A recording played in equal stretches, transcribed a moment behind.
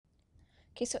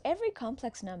Okay, so every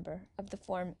complex number of the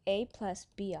form a plus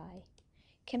bi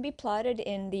can be plotted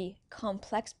in the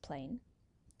complex plane,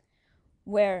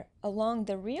 where along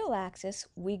the real axis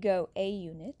we go a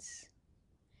units,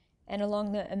 and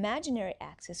along the imaginary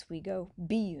axis we go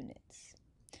b units.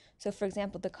 So for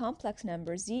example, the complex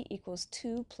number z equals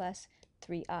 2 plus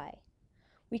 3i.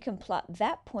 We can plot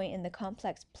that point in the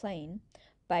complex plane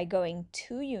by going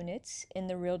 2 units in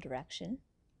the real direction,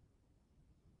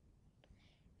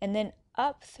 and then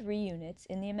up 3 units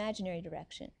in the imaginary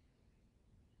direction.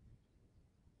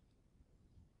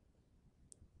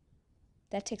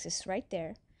 That takes us right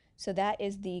there. So that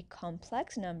is the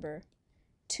complex number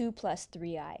 2 plus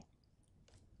 3i.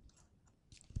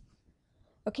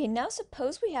 Okay, now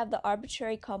suppose we have the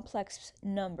arbitrary complex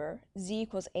number z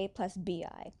equals a plus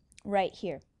bi right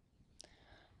here.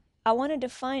 I want to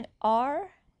define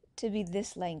r to be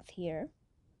this length here,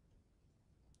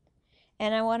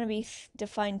 and I want to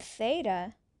define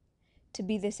theta to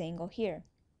be this angle here.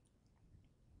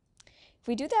 If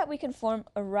we do that, we can form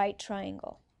a right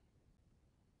triangle.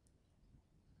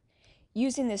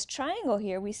 Using this triangle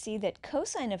here, we see that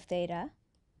cosine of theta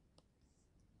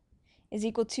is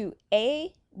equal to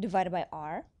a divided by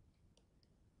r.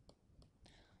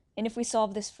 And if we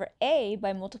solve this for a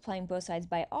by multiplying both sides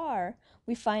by r,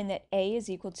 we find that a is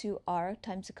equal to r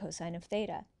times the cosine of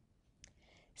theta.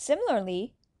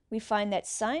 Similarly, we find that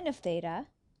sine of theta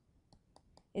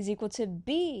is equal to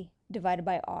b divided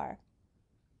by r.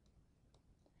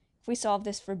 If we solve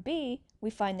this for b, we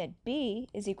find that b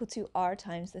is equal to r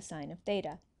times the sine of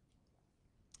theta.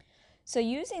 So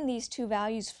using these two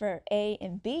values for a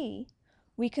and b,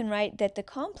 we can write that the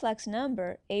complex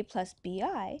number a plus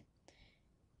bi,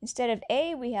 instead of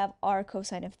a we have r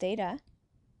cosine of theta,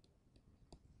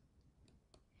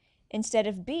 instead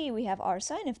of b we have r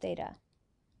sine of theta.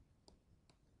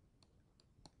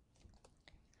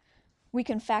 We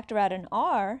can factor out an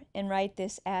r and write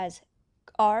this as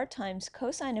r times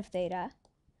cosine of theta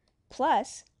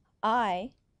plus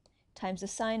I times the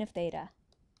sine of theta.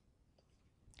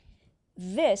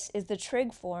 This is the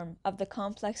trig form of the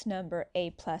complex number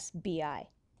a plus bi.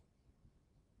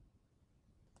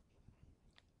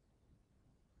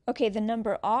 Okay, the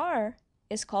number r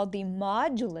is called the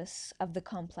modulus of the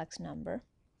complex number.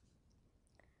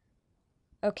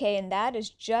 Okay, and that is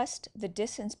just the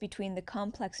distance between the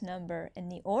complex number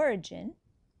and the origin.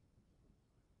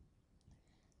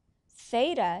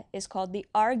 Theta is called the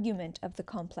argument of the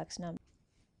complex number.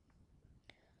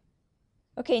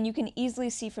 Okay, and you can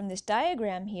easily see from this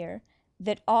diagram here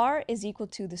that r is equal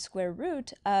to the square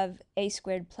root of a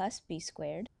squared plus b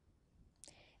squared,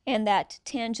 and that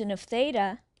tangent of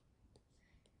theta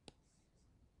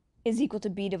is equal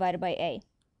to b divided by a.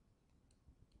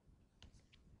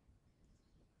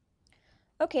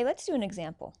 Okay, let's do an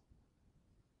example.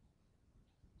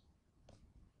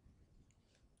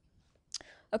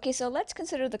 Okay, so let's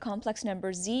consider the complex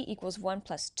number z equals 1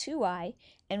 plus 2i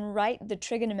and write the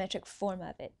trigonometric form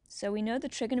of it. So we know the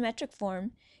trigonometric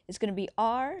form is going to be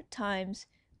r times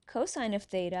cosine of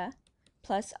theta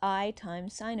plus I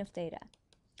times sine of theta.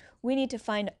 We need to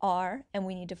find r and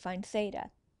we need to find theta.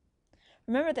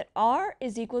 Remember that r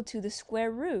is equal to the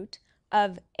square root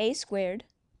of a squared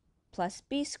plus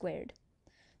b squared.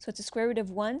 So it's the square root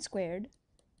of 1 squared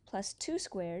plus 2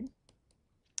 squared,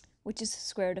 which is the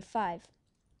square root of 5.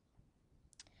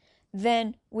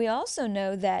 Then we also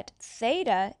know that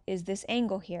theta is this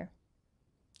angle here.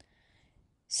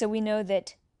 So we know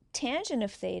that tangent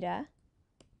of theta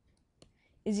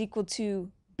is equal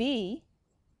to b,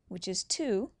 which is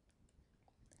 2,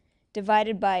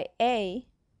 divided by a,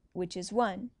 which is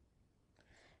 1.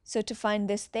 So to find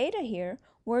this theta here,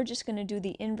 we're just going to do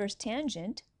the inverse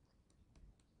tangent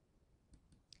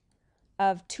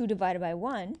of 2 divided by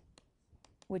 1,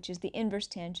 which is the inverse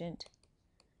tangent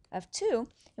of 2,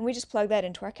 and we just plug that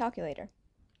into our calculator.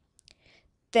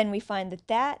 Then we find that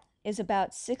that is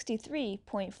about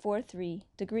 63.43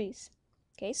 degrees.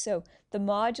 Okay, so the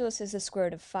modulus is the square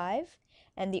root of 5,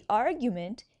 and the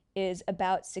argument is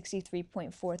about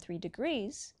 63.43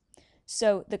 degrees.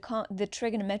 So the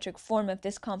trigonometric form of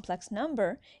this complex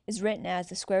number is written as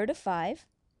the square root of 5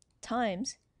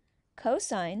 times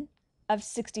cosine of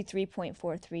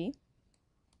 63.43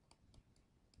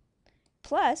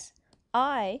 plus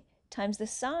I times the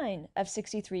sine of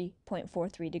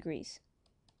 63.43 degrees.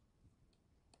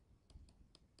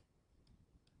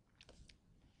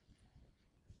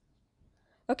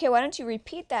 Okay, why don't you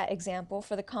repeat that example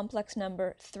for the complex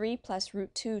number 3 plus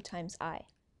root 2 times I.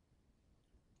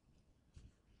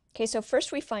 Okay, so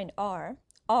first we find r.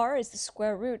 r is the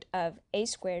square root of a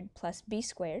squared plus b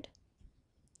squared.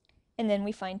 And then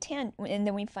we find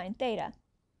theta.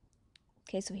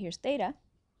 Okay, so here's theta.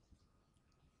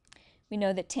 We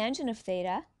know that tangent of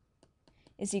theta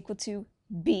is equal to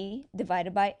b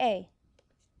divided by a.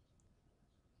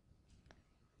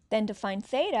 Then to find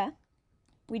theta,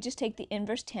 we just take the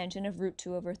inverse tangent of root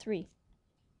 2 over 3.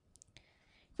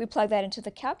 If we plug that into the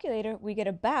calculator, we get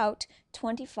about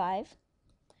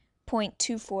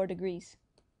 25.24 degrees.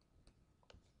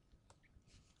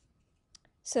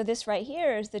 So this right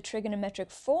here is the trigonometric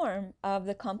form of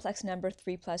the complex number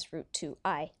 3 plus root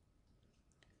 2i.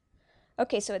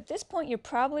 Okay, so at this point you're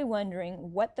probably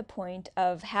wondering what the point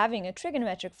of having a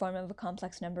trigonometric form of a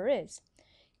complex number is.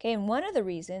 Okay, and one of the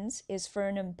reasons is for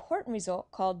an important result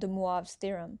called de Moivre's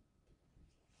theorem.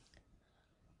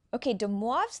 Okay, de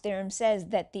Moivre's theorem says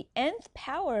that the nth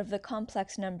power of the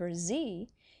complex number z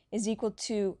is equal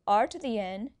to r to the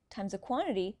n times the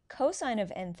quantity cosine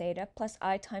of n theta plus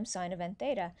I times sine of n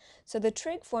theta. So the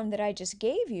trig form that I just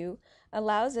gave you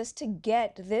allows us to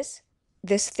get this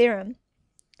theorem.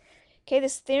 Okay,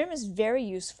 this theorem is very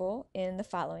useful in the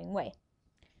following way.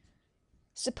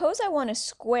 Suppose I want to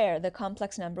square the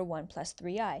complex number 1 plus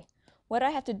 3i. What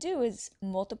I have to do is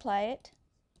multiply it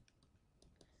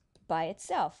by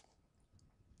itself.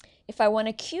 If I want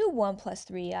to cube 1 plus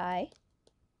 3i,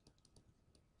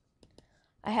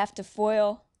 I have to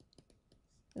FOIL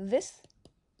this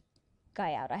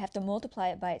guy out. I have to multiply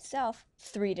it by itself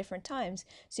 3 different times.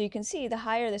 So you can see the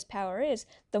higher this power is,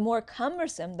 the more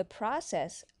cumbersome the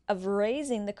process of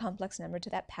raising the complex number to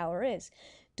that power is.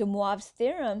 De Moivre's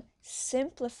theorem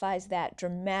simplifies that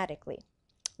dramatically.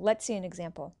 Let's see an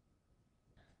example.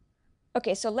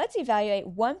 Okay, so let's evaluate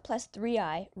 1 plus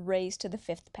 3i raised to the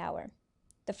 5th power.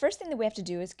 The first thing that we have to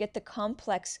do is get the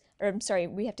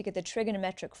we have to get the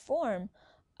trigonometric form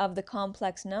of the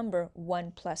complex number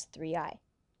 1 plus 3i.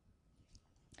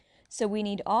 So we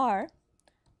need r.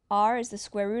 R is the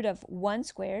square root of 1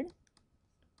 squared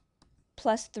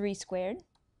plus 3 squared,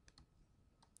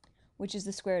 which is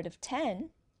the square root of 10.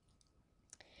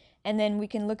 And then we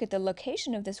can look at the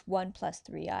location of this 1 plus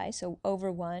 3i, so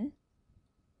over 1,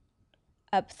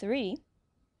 up 3.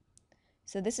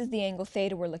 So this is the angle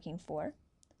theta we're looking for.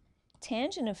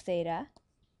 Tangent of theta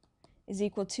is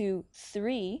equal to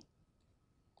 3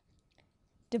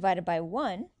 divided by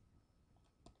 1,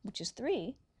 which is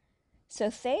 3. So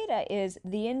theta is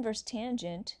the inverse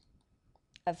tangent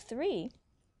of 3,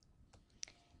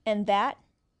 and that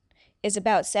is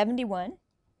about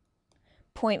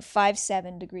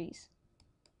 71.57 degrees.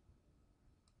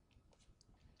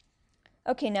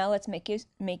 Okay, now let's make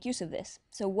use of this.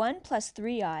 So 1 plus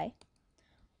 3i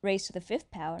raised to the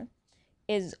 5th power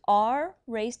is r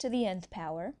raised to the nth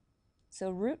power,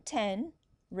 so root 10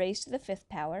 raised to the 5th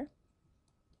power,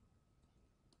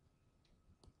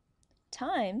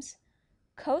 times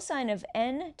cosine of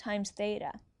n times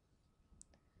theta,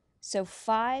 so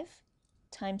 5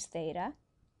 times theta,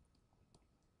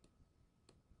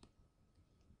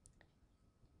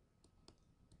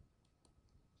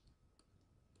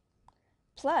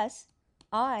 plus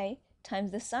I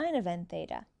times the sine of n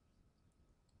theta,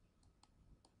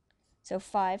 so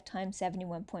 5 times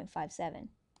 71.57.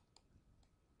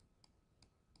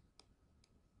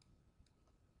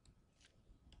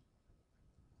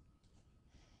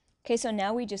 Okay, so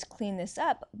now we just clean this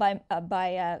up by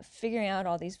figuring out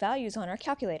all these values on our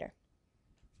calculator.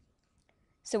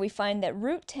 So we find that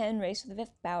root 10 raised to the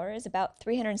 5th power is about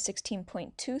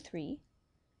 316.23.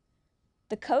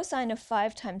 The cosine of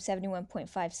 5 times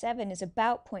 71.57 is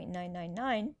about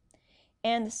 0.999,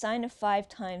 and the sine of 5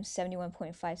 times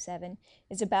 71.57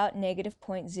 is about negative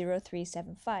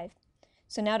 0.0375.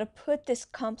 So now to put this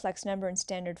complex number in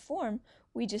standard form,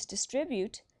 we just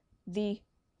distribute the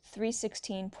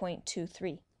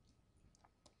 316.23.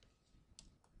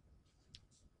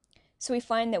 So we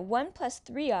find that 1 plus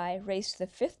 3i raised to the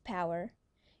 5th power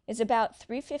is about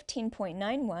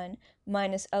 315.91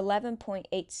 minus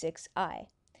 11.86i.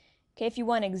 Okay, if you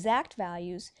want exact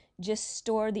values, just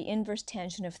store the inverse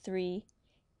tangent of 3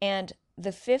 and the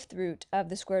 5th root of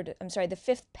the square root, the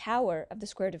 5th power of the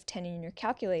square root of 10 in your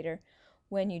calculator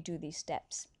when you do these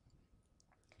steps.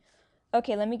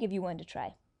 Okay, let me give you one to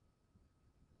try.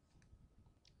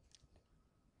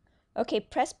 Okay,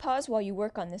 press pause while you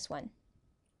work on this one.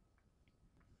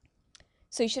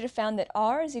 So you should have found that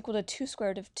r is equal to 2 square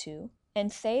root of 2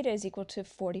 and theta is equal to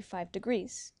 45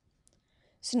 degrees.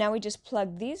 So now we just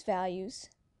plug these values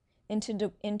into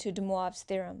de Moivre's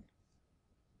theorem.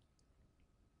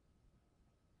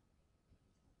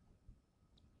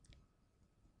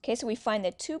 Okay, so we find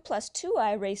that 2 plus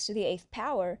 2i raised to the 8th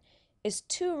power is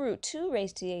 2 root 2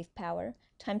 raised to the 8th power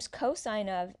times cosine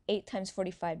of 8 times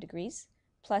 45 degrees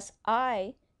plus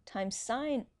I times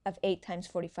sine of 8 times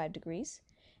 45 degrees.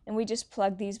 and we just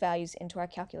plug these values into our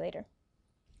calculator.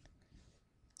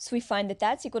 So we find that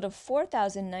that's equal to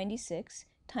 4,096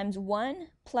 times 1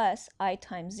 plus I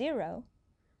times 0.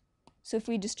 So if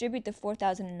we distribute the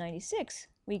 4,096,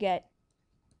 we get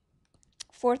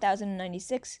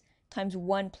 4,096 times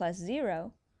 1 plus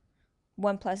 0.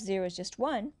 1 plus 0 is just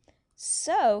 1.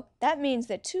 So that means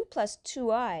that 2 plus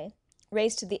 2i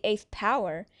raised to the 8th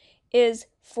power is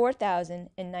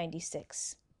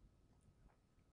 4,096.